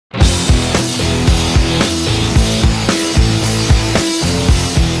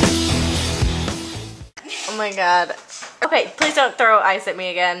my god. Okay, please don't throw ice at me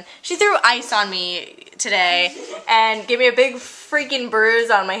again. She threw ice on me today and gave me a big freaking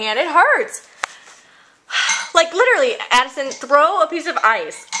bruise on my hand. It hurts. Like literally, Addison, throw a piece of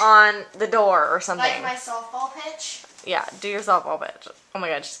ice on the door or something. Like my softball pitch? Yeah, do your softball pitch. Oh my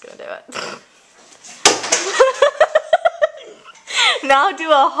god, she's gonna do it. Now do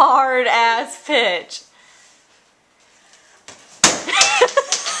a hard ass pitch.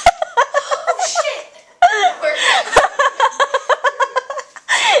 Oh shit! I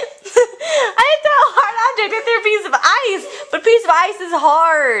hit that hard object. I threw a piece of ice, but a piece of ice is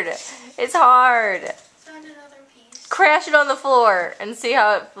hard. It's hard. Found another piece. Crash it on the floor and see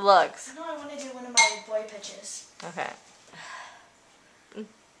how it looks. No, I want to do one of my boy pitches. Okay.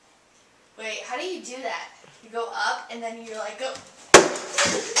 Wait, how do you do that? You go up and then you're like, go.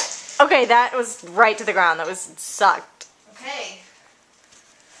 Okay, that was right to the ground. That was sucked. Okay.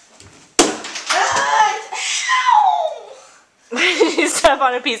 You step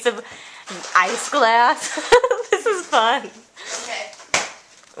on a piece of ice glass. This is fun. Okay.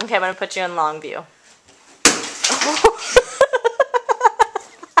 Okay, I'm gonna put you in long view.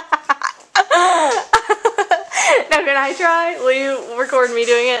 Now can I try? Will you record me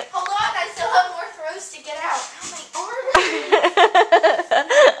doing it? Hold on, I still have more throws to get out. Oh, my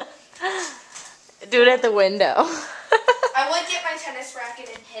arm. Do it at the window. I would get my tennis racket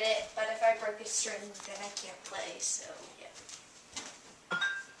and hit it, but if I broke a string, then I can't play, so yeah.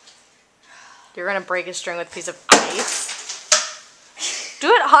 You're gonna break a string with a piece of ice. Do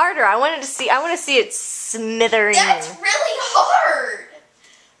it harder. I want to see it smithering. That's really hard.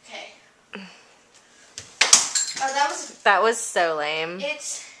 Okay. Oh, that was so lame.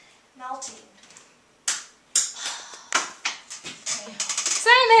 It's melting.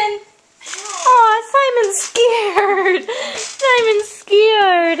 Simon. Oh, Simon's scared. Simon's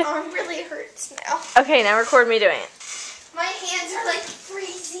scared. My arm really hurts now. Okay, now record me doing it. My hands are like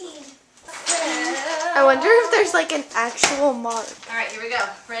freezing. I wonder if there's like an actual mark. Alright, here we go.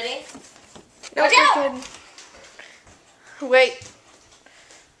 Ready? No, Go we're good. Wait.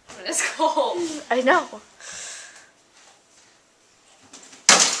 It's cold. I know.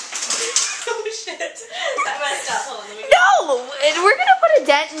 Oh shit. That messed up. Hold on, let me go. No! And we're gonna put a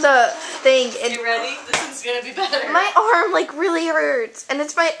dent in the thing. And You ready? This one's gonna be better. my arm like really hurts. And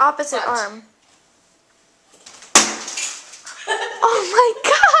it's my opposite Watch. arm. Oh my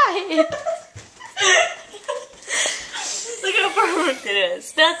god! Look how perfect it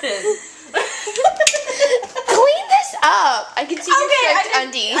is. Nothing. Clean this up. I can see your striped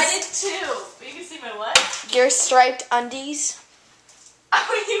undies. I did too. But you can see my what? Your striped undies.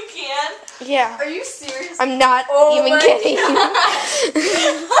 Oh, you can? Yeah. Are you serious? I'm not Oh even my kidding. I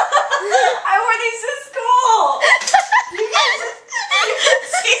wore these to school.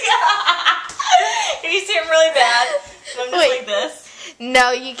 Can you see them really bad? I'm just Wait. like this.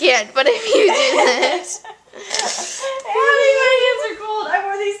 No, you can't. But if you do this. My hands are cold. I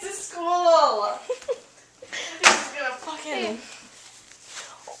wore these to school. This is gonna fucking...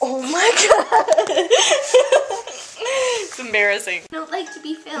 Oh my god. It's embarrassing. I don't like to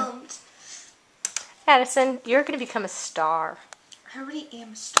be filmed. Addison, you're gonna become a star. I already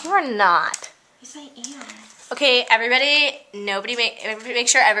am a star. You are not. Yes, I am. Okay, everybody, make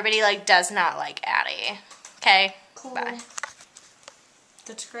sure everybody like does not like Addie. Okay? Cool. Bye.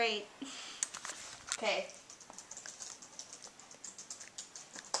 That's great. Okay.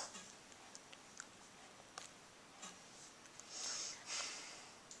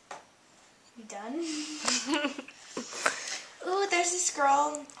 You done? Ooh, there's this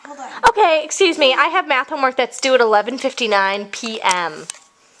girl. Hold on. Okay, excuse me. I have math homework that's due at 11:59 p.m.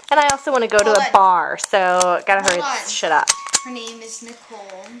 And I also want to go to Hold a on. bar, so gotta hurry Hold on. this shit up. Her name is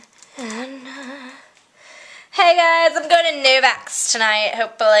Nicole. Hey guys, I'm going to Novax tonight,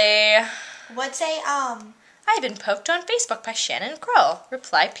 hopefully. What's a I've been poked on Facebook by Shannon Kroll.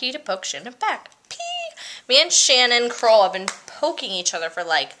 Reply P to poke Shannon back. P. Me and Shannon Kroll have been poking each other for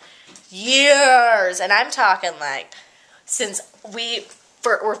like years, and I'm talking like since we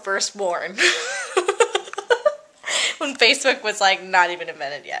were first born. When Facebook was like not even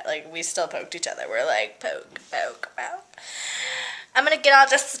invented yet, like we still poked each other. We're like poke, poke, poke. I'm gonna get all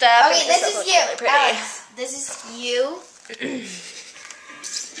dressed up. Okay, and this make is myself you. look really pretty. Alex, this is you.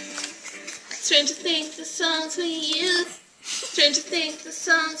 Stranger things, the songs we used. Stranger things, the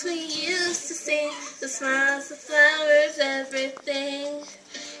songs we used to sing. The smiles, the flowers, everything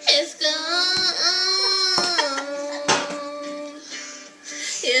is gone.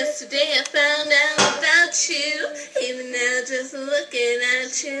 Yesterday I found out about you. Even now just looking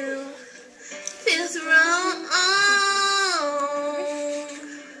at you feels wrong.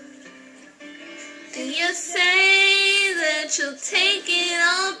 Do you gonna say that you'll take it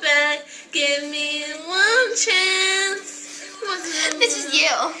all back. Give me one chance. This is you.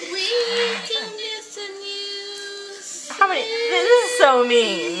 We can listen use. How many? This is so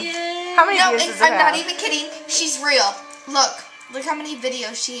mean. How many No, views does it I'm not have? even kidding. She's real. Look how many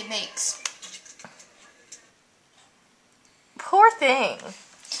videos she makes. Poor thing.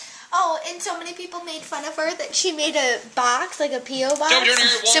 Oh, and so many people made fun of her that she made a box, like a P.O. box.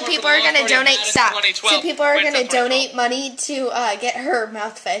 So people are going to donate, So people are going to donate money to get her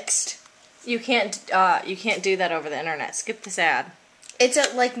mouth fixed. You can't do that over the internet. Skip this ad. It's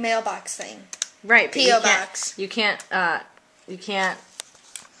a, like, mailbox thing. Right. but P.O. box. You can't,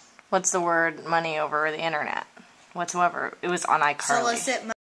 what's the word, money over the internet whatsoever. It was on iCarly. Solicit